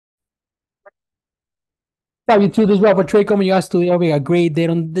Love you too. This is Robert Trade coming you guys today. We got a great day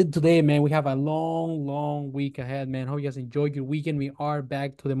on today, man. We have a long week ahead, man. Hope you guys enjoyed your weekend. We are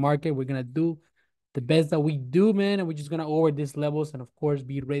back to the market. We're gonna do the best that we do, man, and we're just gonna over these levels and of course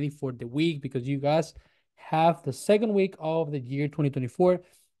be ready for the week because you guys have the second week of the year 2024.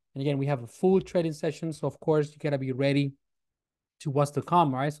 And again, we have a full trading session, so of course you gotta be ready to what's to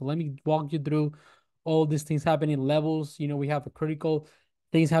come. All right. So let me walk you through all these things happening, levels. We have a critical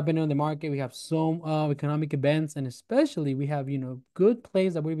things happening on the market. We have some economic events, and especially we have, good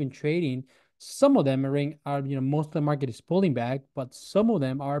plays that we've been trading. Some of them most of the market is pulling back, but some of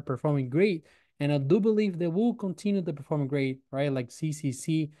them are performing great. And I do believe they will continue to perform great, right? Like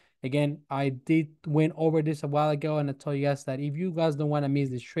Cccc. Again, I did went over this a while ago, and I told you guys that if you guys don't want to miss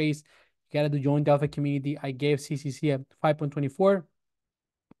this trades, you gotta do join the Alpha community. I gave Cccc a 5.24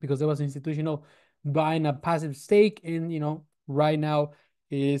 because there was institutional buying a passive stake, and right now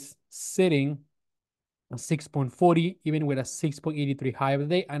is sitting at 6.40, even with a 6.83 high of the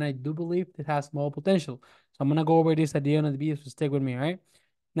day. And I do believe it has more potential. So I'm gonna go over this at the end of the video, so stick with me, all right?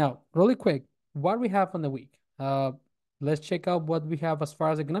 Now, really quick, what we have on the week. Let's check out what we have as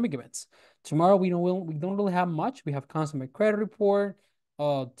far as economic events. Tomorrow we don't really have much. We have consumer credit report.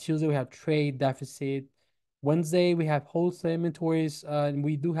 Tuesday we have trade deficit. Wednesday we have wholesale inventories, and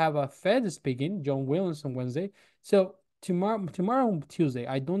we do have a Fed speaking, John Williams on Wednesday. So tomorrow Tuesday,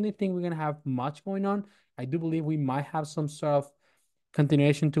 I don't think we're gonna have much going on. I do believe we might have some sort of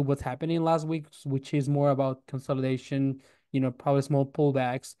continuation to what's happening last week, which is more about consolidation, probably small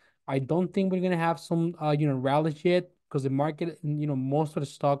pullbacks. I don't think we're gonna have some rallies yet because the market, most of the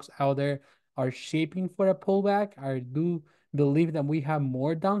stocks out there are shaping for a pullback. I do believe that we have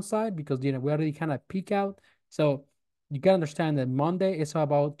more downside because we already kind of peak out. So you gotta understand that Monday is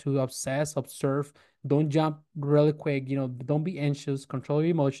about to observe, don't jump really quick, don't be anxious, control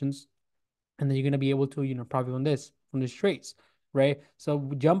your emotions, and then you're gonna be able to, profit on this from these trades, right? So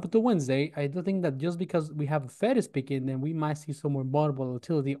we jump to Wednesday. I do think that just because we have a Fed speaking, then we might see some more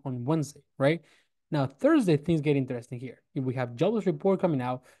volatility on Wednesday, right? Now Thursday things get interesting here. If we have jobless report coming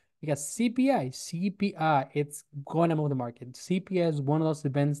out, we got CPI. CPI, it's gonna move the market. CPI is one of those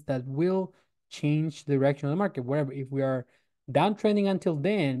events that will change the direction of the market. Wherever if we are downtrending until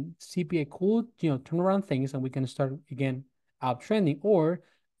then, CPI could, turn around things and we can start again uptrending, or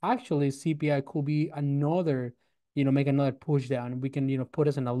actually CPI could be another, make another push down. We can, put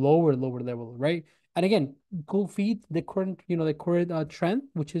us in a lower level, right? And again, could feed the current, trend,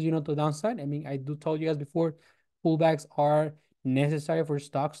 which is, the downside. I mean, I do told you guys before, pullbacks are necessary for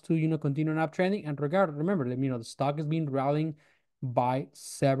stocks to, continue on uptrending. And remember that, the stock has been rallying by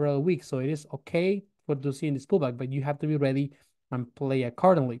several weeks. So it is okay for to see in this pullback, but you have to be ready and play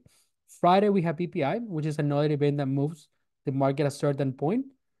accordingly. Friday, we have PPI, which is another event that moves the market at a certain point.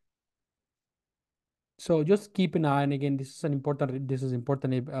 So just keep an eye, and again, this is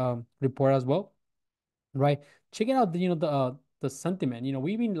important report as well, right? Checking out the sentiment.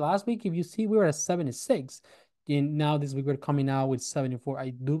 We've been last week, if you see, we were at 76, and now this week we're coming out with 74. I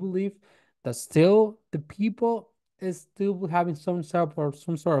do believe that still the people is still having some sort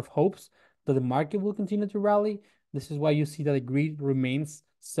of hopes that the market will continue to rally. This is why you see that the greed remains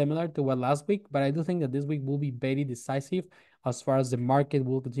similar to what last week, but I do think that this week will be very decisive as far as the market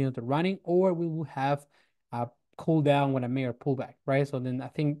will continue to running, or we will have a cool down when a major pullback, right? So then I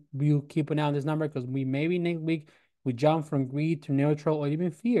think we'll keep an eye on this number because we maybe next week we jump from greed to neutral or even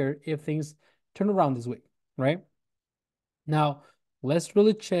fear if things turn around this week, right? Now let's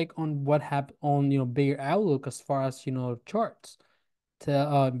really check on what happened on bigger outlook as far as charts. To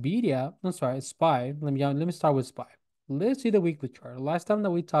Nvda, I'm sorry, SPY. Let me start with SPY. Let's see the weekly chart. Last time that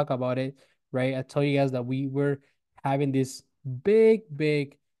we talked about it, right? I told you guys that we were having this big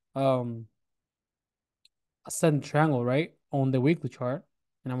ascending triangle, right, on the weekly chart,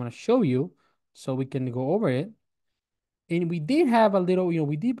 and I'm gonna show you so we can go over it. And we did have a little,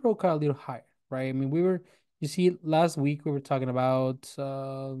 we did broke out a little higher, right? I mean, you see, last week we were talking about.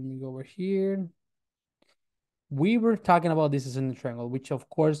 Let me go over here. We were talking about this ascending triangle, which of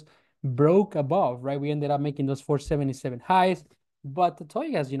course broke above, right? We ended up making those 477 highs. But to tell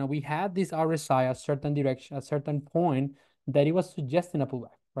you guys, we had this RSI a certain direction, a certain point that it was suggesting a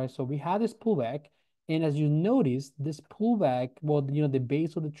pullback, right? So we had this pullback. And as you notice, this pullback, well, the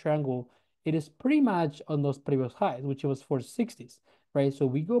base of the triangle, it is pretty much on those previous highs, which was 460s, right? So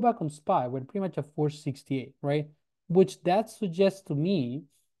we go back on SPY, we're pretty much at 468, right? Which that suggests to me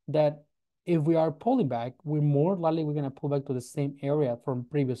that if we are pulling back, we're going to pull back to the same area from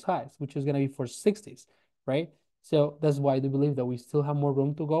previous highs, which is going to be 460s, right? So that's why I do believe that we still have more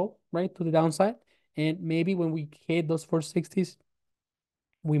room to go, right, to the downside. And maybe when we hit those 460s,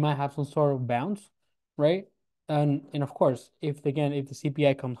 we might have some sort of bounce, right? And of course, if again, if the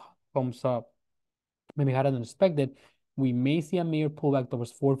CPI comes up maybe higher than expected, we may see a major pullback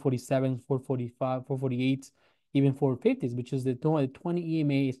towards 447, 445, 448, even 450s, which is the 20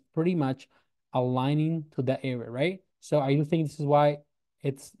 EMA is pretty much aligning to that area, right? So I do think this is why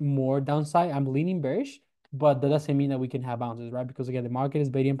it's more downside. I'm leaning bearish, but that doesn't mean that we can have bounces, right? Because again, the market is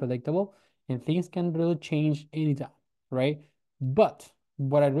very unpredictable and things can really change anytime, right? But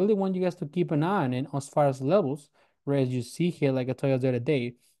what I really want you guys to keep an eye on, and as far as levels, right, as you see here, like I told you the other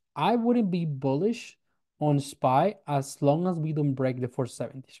day, I wouldn't be bullish on SPY as long as we don't break the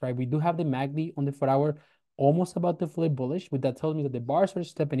 470s, right? We do have the MACD on the 4 hour almost about to flip bullish, but that tells me that the bars are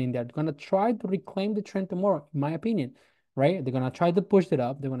stepping in. They're going to try to reclaim the trend tomorrow, in my opinion, right? They're going to try to push it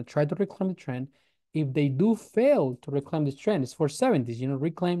up. They're going to try to reclaim the trend. If they do fail to reclaim this trend, it's 470s,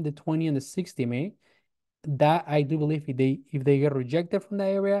 reclaim the 20 and the 60, man. That I do believe if they get rejected from that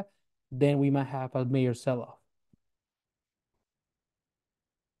area, then we might have a major sell-off.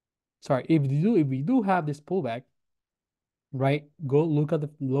 Sorry, if we do have this pullback, right? Go look at the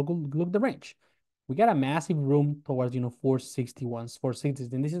look the range. We got a massive room towards 461s,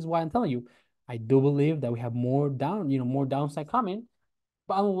 460s. And this is why I'm telling you, I do believe that we have more downside coming,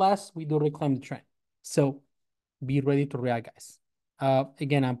 but unless we do reclaim the trend. So be ready to react, guys.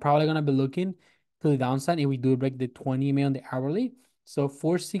 Again, I'm probably gonna be looking to the downside if we do break the 20 EMA on the hourly. So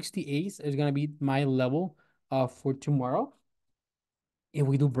 468 is gonna be my level for tomorrow if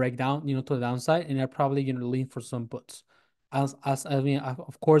we do break down, to the downside, and are probably lean for some puts. As I mean,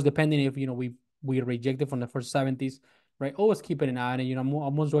 of course, depending if we reject it from the first 70s, right? Always keep it an eye on it. I'm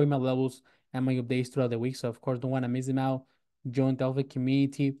almost drawing my levels and my updates throughout the week, so of course, don't want to miss them out. Join the Alpha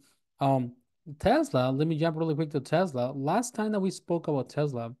community. Um, Tesla. Let me jump really quick to Tesla. Last time that we spoke about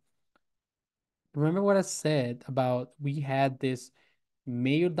Tesla, remember what I said about we had this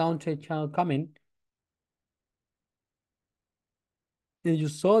major downtrend channel coming, and you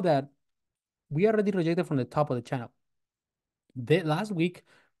saw that we already rejected from the top of the channel. The last week,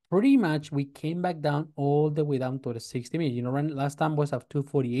 pretty much we came back down all the way down to the 60 minutes. Last time was at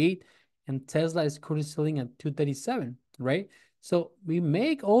 248 and Tesla is currently selling at 237, right? So we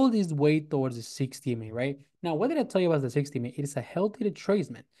make all this way towards the 60 minute, right? Now, what did I tell you about the 60 minute? It is a healthy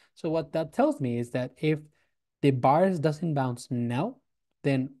retracement. So what that tells me is that if the bars doesn't bounce now,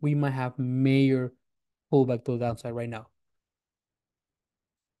 then we might have major pullback to the downside right now.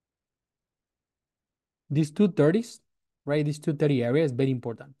 These 230s, right? This 230 area is very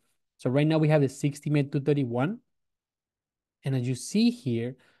important. So right now we have the 60-minute 231. And as you see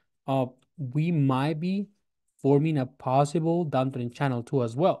here, uh, we might be forming a possible downtrend channel too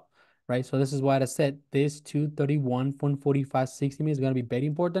as well, right? So this is why I said this 231.45 60 minutes is going to be very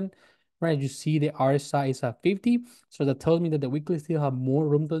important, right? You see the RSI is at 50. So that tells me that the weekly still have more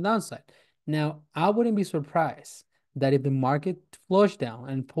room to the downside. Now, I wouldn't be surprised that if the market flush down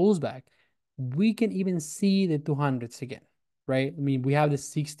and pulls back, we can even see the 200s again, right? I mean, we have the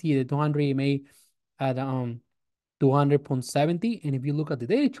 60, the 200 EMA at 200.70. And if you look at the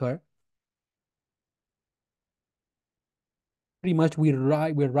daily chart, pretty much we're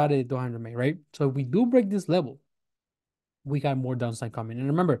right at 200 EMA, right? So if we do break this level, we got more downside coming. And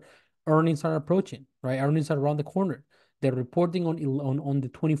remember, earnings are approaching, right? Earnings are around the corner. They're reporting on the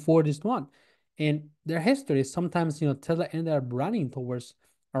 24th this month. And their history is sometimes, Tesla ended up running towards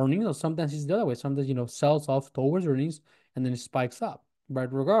earnings, or sometimes it's the other way. Sometimes, sells off towards earnings and then it spikes up.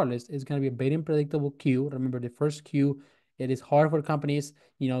 But regardless, it's going to be a very unpredictable Q. Remember, the first Q, it is hard for companies,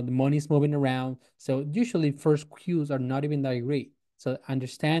 the money's moving around. So usually first Qs are not even that great. So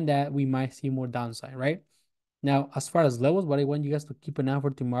understand that we might see more downside, right? Now, as far as levels, what I want you guys to keep an eye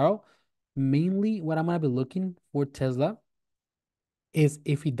for tomorrow, mainly what I'm going to be looking for Tesla is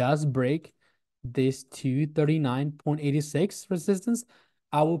if it does break this 239.86 resistance,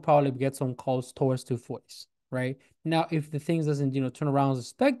 I will probably get some calls towards 240s, right? Now, if the things doesn't, turn around as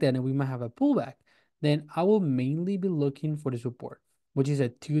expected and we might have a pullback, then I will mainly be looking for the support, which is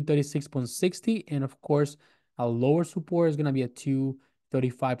at 236.60. And of course, a lower support is going to be at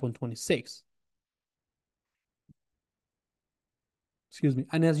 235.26. Excuse me.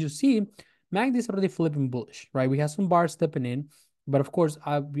 And as you see, MACD is already flipping bullish, right? We have some bars stepping in, but of course,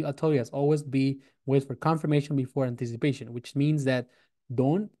 I told you guys always wait for confirmation before anticipation, which means that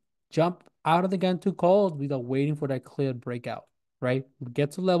don't jump out of the gun too cold without waiting for that clear breakout, right?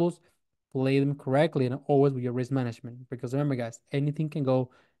 Get to levels, play them correctly, and always with your risk management. Because remember, guys, anything can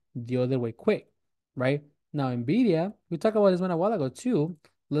go the other way quick, right? Now, Nvda, we talked about this one a while ago too.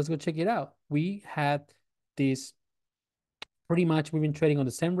 Let's go check it out. We had this pretty much we've been trading on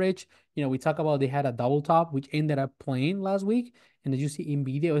the same range. We talk about they had a double top, which ended up playing last week. And as you see,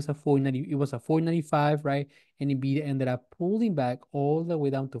 Nvda was a 490, it was a 495, right? And Nvda ended up pulling back all the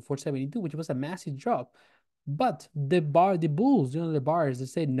way down to 472, which was a massive drop. But the bulls, the bars, they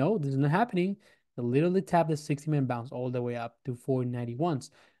said, no, this is not happening. They literally tapped the 60-minute bounce all the way up to 491s.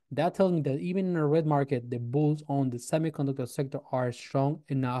 That tells me that even in a red market, the bulls on the semiconductor sector are strong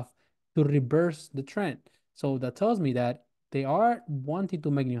enough to reverse the trend. So that tells me that they are wanting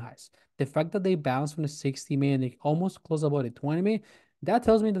to make new highs. The fact that they bounced from the 60-minute, they almost close about the 20-minute, that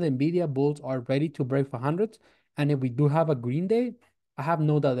tells me that the Nvidia bulls are ready to break 400. And if we do have a green day, I have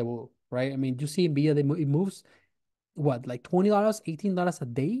no doubt they will, right? I mean, you see Nvidia, it moves what, like $20, $18 a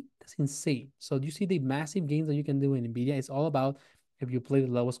day? That's insane. So you see the massive gains that you can do in Nvidia. It's all about if you play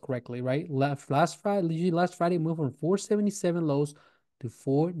the levels correctly, right? Last Friday moved from 477 lows to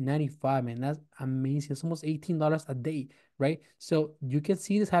 495, man. That's amazing. It's almost $18 a day, right? So you can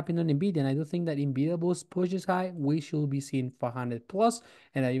see this happening on Nvidia, and I do think that Nvidia bulls pushes high. We should be seeing 500 plus.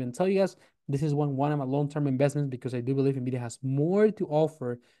 And I even tell you guys, this is one of my long-term investments because I do believe Nvidia has more to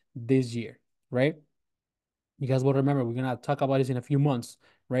offer this year, right? You guys will remember we're gonna talk about this in a few months,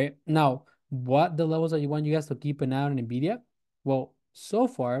 right? Now, what the levels that you want you guys to keep an eye on Nvidia? Well, so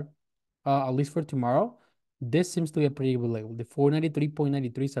far, at least for tomorrow, this seems to be a pretty good level. The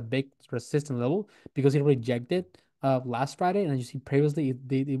 493.93 is a big resistance level because it rejected last Friday, and as you see previously,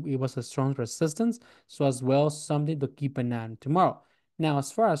 it was a strong resistance. So as well, something to keep an eye on tomorrow. Now,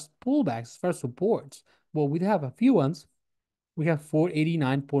 as far as pullbacks, as far as supports, well, we have a few ones. We have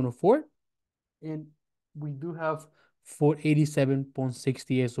 489.04 and we do have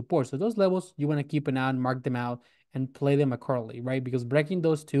 487.68 support. So those levels, you want to keep an eye on, mark them out, and play them accordingly, right? Because breaking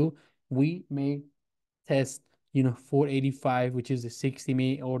those two, we may test, 485, which is the 60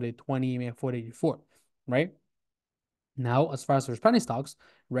 MA, or the 20 MA 484, right? Now, as far as the Spanish stocks,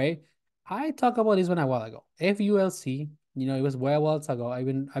 right? I talked about this one a while ago. FULC, it was way a while ago. I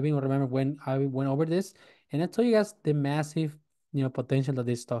even remember when I went over this, and I told you guys the massive, potential that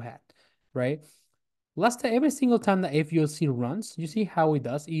this stock had, right? Last time, every single time that FULC runs, you see how it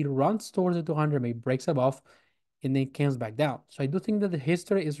does. It runs towards the 200, it breaks above, and then comes back down. So I do think that the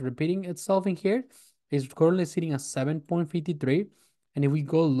history is repeating itself in here. It's currently sitting at 7.53. And if we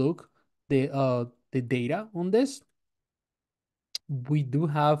go look the data on this, we do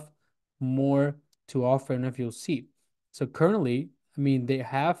have more to offer in FULC. So currently, I mean, they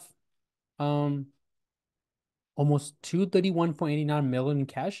have um almost 231.89 million in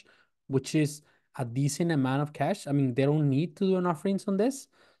cash, which is a decent amount of cash. I mean, they don't need to do an offerings on this.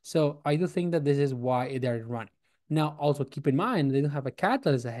 So I do think that this is why they're running. Now, also keep in mind, they don't have a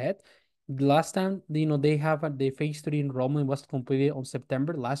catalyst ahead. The last time, they have the phase 3 enrollment was completed on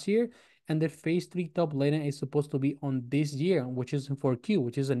September last year, and the phase 3 top lane is supposed to be on this year, which is in 4Q,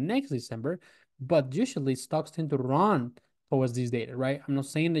 which is the next December. But usually stocks tend to run towards this data, right? I'm not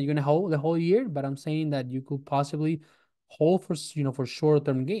saying that you're gonna hold the whole year, but I'm saying that you could possibly hold for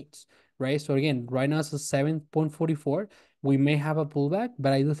short-term gains, right? So again, right now it's a 7.44. We may have a pullback,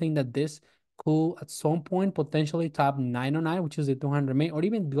 but I do think that this could at some point potentially top 909, which is the 200 MA, or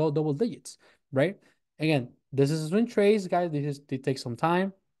even go double digits, right? Again, this is a swing trades, guys. It takes some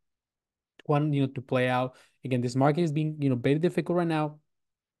time to play out. Again, this market is being very difficult right now.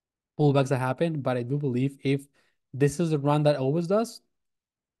 Pullbacks that happen, but I do believe if this is the run that always does,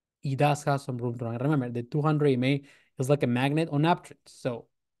 it does have some room to run. Remember, the 200 EMA is like a magnet on uptrends. So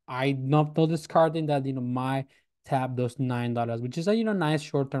I'm not discarding that, my tap those $9, which is a, nice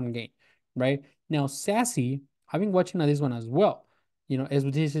short-term gain, right? Now, Sassy, I've been watching this one as well. As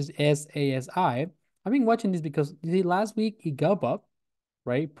this is SASI. I've been watching this because last week it got up,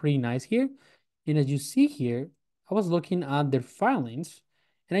 right? Pretty nice here. And as you see here, I was looking at their filings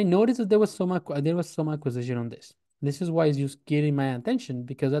and I noticed that there was some acquisition on this. This is why it's just getting my attention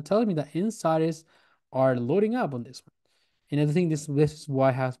because that tells me that insiders are loading up on this one. And I think this is why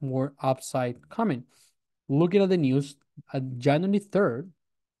it has more upside coming. Looking at the news, January 3rd,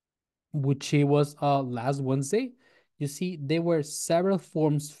 which it was last Wednesday, you see there were several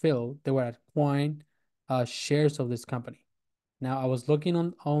forms filled that were acquiring shares of this company. Now I was looking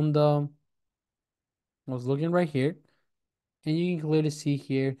I was looking right here, and you can clearly see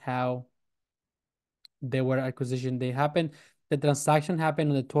here how they were acquisition. They happened. The transaction happened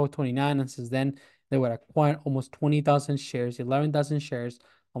on the 12/29, and since then they were acquiring almost 20,000 shares, 11,000 shares,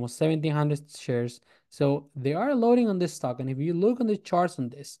 almost 1,700 shares. So they are loading on this stock. And if you look on the charts on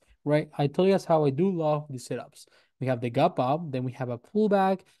this, right, I told you guys how I do love these setups. We have the gap up, then we have a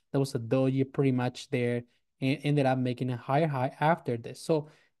pullback. That was a doji pretty much there, and ended up making a higher high after this. So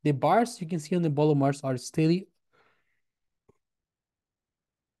the bars you can see on the bottom bars are steady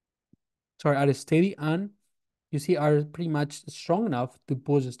sorry, are steady and you see are pretty much strong enough to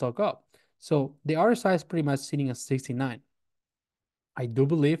push the stock up. So the RSI is pretty much sitting at 69. I do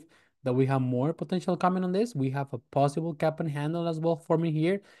believe that we have more potential coming on this. We have a possible cap and handle as well forming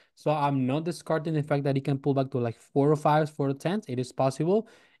here. So I'm not discarding the fact that it can pull back to like 405s, 410s. It is possible.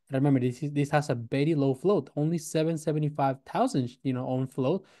 And remember, this has a very low float, only 775,000, on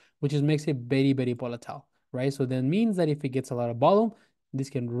float, which is makes it very, very volatile, right? So that means that if it gets a lot of volume, this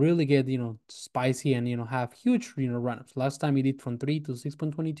can really get, spicy and, have huge, run-ups. Last time it did from 3 to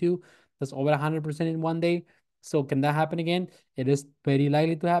 6.22. That's over 100% in one day. So can that happen again? It is very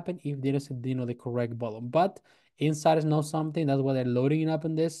likely to happen if there is, the correct volume. But insiders know something. That's why they're loading it up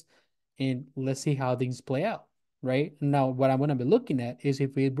in this. And let's see how things play out, right? Now, what I'm going to be looking at is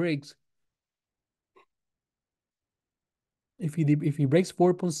if it breaks, if he breaks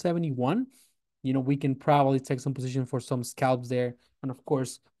 4.71, we can probably take some position for some scalps there. And of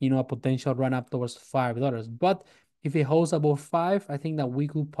course, a potential run up towards $5. But if it holds above 5, I think that we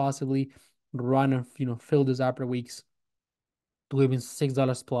could possibly run and, fill these upper weeks to even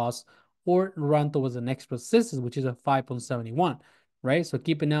 $6 plus, or run towards the next resistance, which is a 5.71, right? So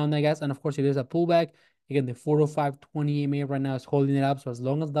keep an eye on that, guys. And of course, if there's a pullback, again, the 405.20 EMA right now is holding it up. So as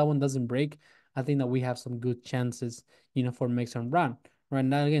long as that one doesn't break, I think that we have some good chances, for make some run. Right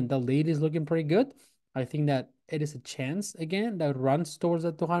now, again, the lead is looking pretty good. I think that it is a chance again that runs towards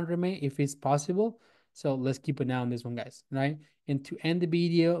the 200 EMA if it's possible. So let's keep an eye on this one, guys, right? And to end the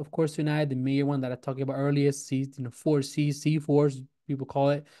video, of course, tonight, the major one that I talked about earlier, four C4s, people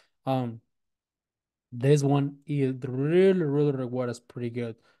call it. This one is really, really reward us pretty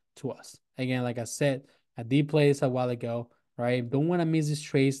good to us. Again, like I said, I did play this a while ago, right? Don't want to miss this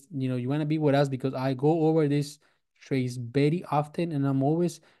trades. You want to be with us because I go over this trades very often and I'm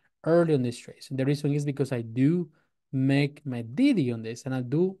always early on this trades. And the reason is because I do make my DD on this and I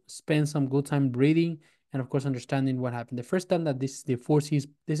do spend some good time reading and of course understanding what happened. The first time that the four C's,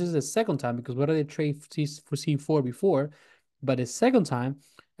 this is the second time because what are the trade C's for C4 before? But the second time,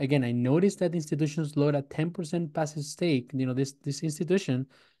 again, I noticed that institutions load a 10% passive stake, this institution,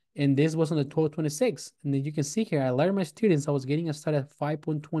 and this was on the 1226. And then you can see here, I learned my students, I was getting a start at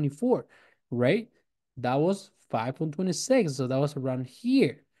 5.24, right? That was 5.26, so that was around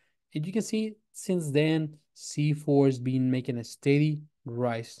here. And you can see since then, C4 has been making a steady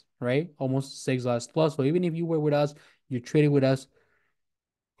rise, right? Almost $6 plus. So even if you were with us, you traded with us,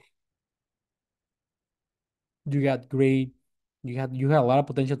 you got great, you had a lot of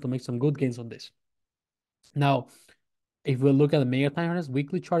potential to make some good gains on this. Now, if we look at the mega time frames,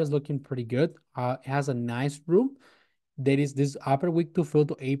 weekly chart is looking pretty good. It has a nice room. There is this upper week to fill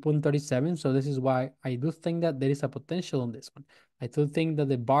to 8.37. So this is why I do think that there is a potential on this one. I do think that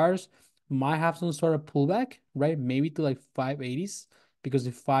the bars might have some sort of pullback, right? Maybe to like 580s because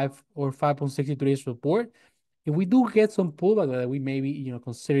the 5 or 5.63 is support. If we do get some pullback that we maybe,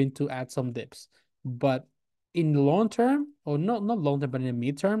 considering to add some dips. But in the long term, or not long term, but in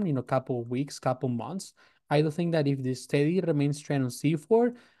the midterm, couple of weeks, couple months, I do think that if the steady remains trend on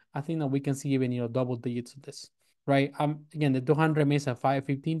C4, I think that we can see even, double digits of this, right? Again, the 200 remains at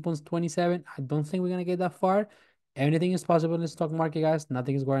 515.27. I don't think we're going to get that far. Anything is possible in the stock market, guys.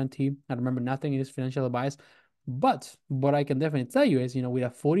 Nothing is guaranteed. And remember, nothing is financial advice. But what I can definitely tell you is, we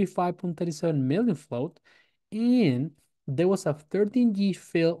have 45.37 million float, and there was a 13G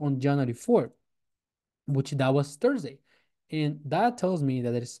fill on January 4th, which that was Thursday. And that tells me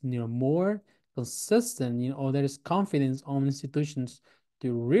that there's, more consistent, or there is confidence on institutions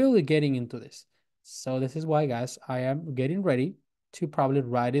to really getting into this. So this is why, guys, I am getting ready to probably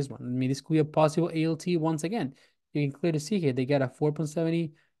ride this one. I mean, this could be a possible ALT once again. You can clearly see here, they got a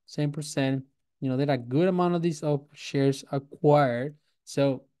 4.77%. There are a good amount of these shares acquired.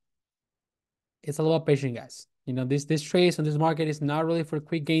 So it's a lot of patience, guys. This trades on this market is not really for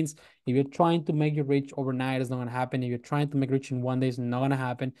quick gains. If you're trying to make your rich overnight, it's not gonna happen. If you're trying to make rich in one day, it's not gonna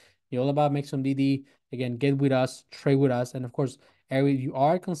happen. You're all about make some DD. Again, get with us, trade with us, and of course, you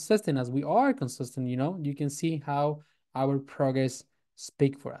are consistent as we are consistent. You can see how our progress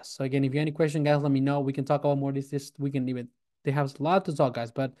speak for us. So again, if you have any question, guys, let me know. We can talk about more this. We can even they have a lot to talk,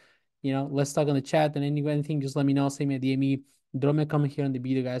 guys. But let's talk on the chat and anything. Just let me know. Send me a DM. Drop me a comment here on the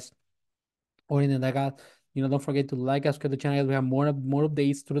video, guys. Or in the guys, don't forget to like us, subscribe to the channel. We have more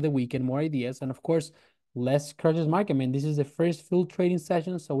updates through the weekend, more ideas, and of course, let's crush this market, man. This is the first full trading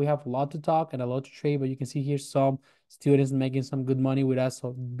session, so we have a lot to talk and a lot to trade. But you can see here some students making some good money with us.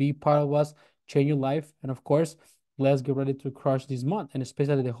 So be part of us, change your life, and of course, let's get ready to crush this month and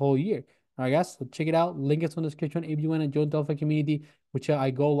especially the whole year. All right, guys. So check it out. Link is on the description if you want to join the Alpha community, which I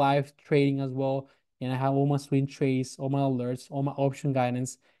go live trading as well, and I have all my swing trades, all my alerts, all my option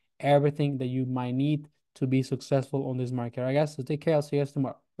guidance everything that you might need to be successful on this market. All right, guys, so take care. I'll see you guys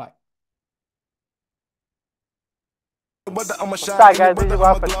tomorrow. Bye. What's up, guys? This is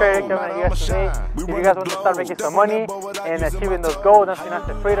AlphaTrader coming to you guys today. If you guys want to start making some money and achieving those goals and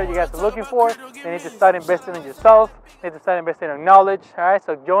financial freedom you guys are looking for, you need to start investing in yourself. You need to start investing in knowledge. All right,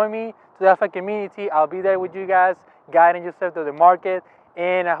 so join me to the Alpha community. I'll be there with you guys, guiding yourself to the market.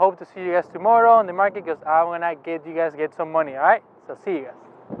 And I hope to see you guys tomorrow on the market because I'm gonna get some money. All right, so see you guys.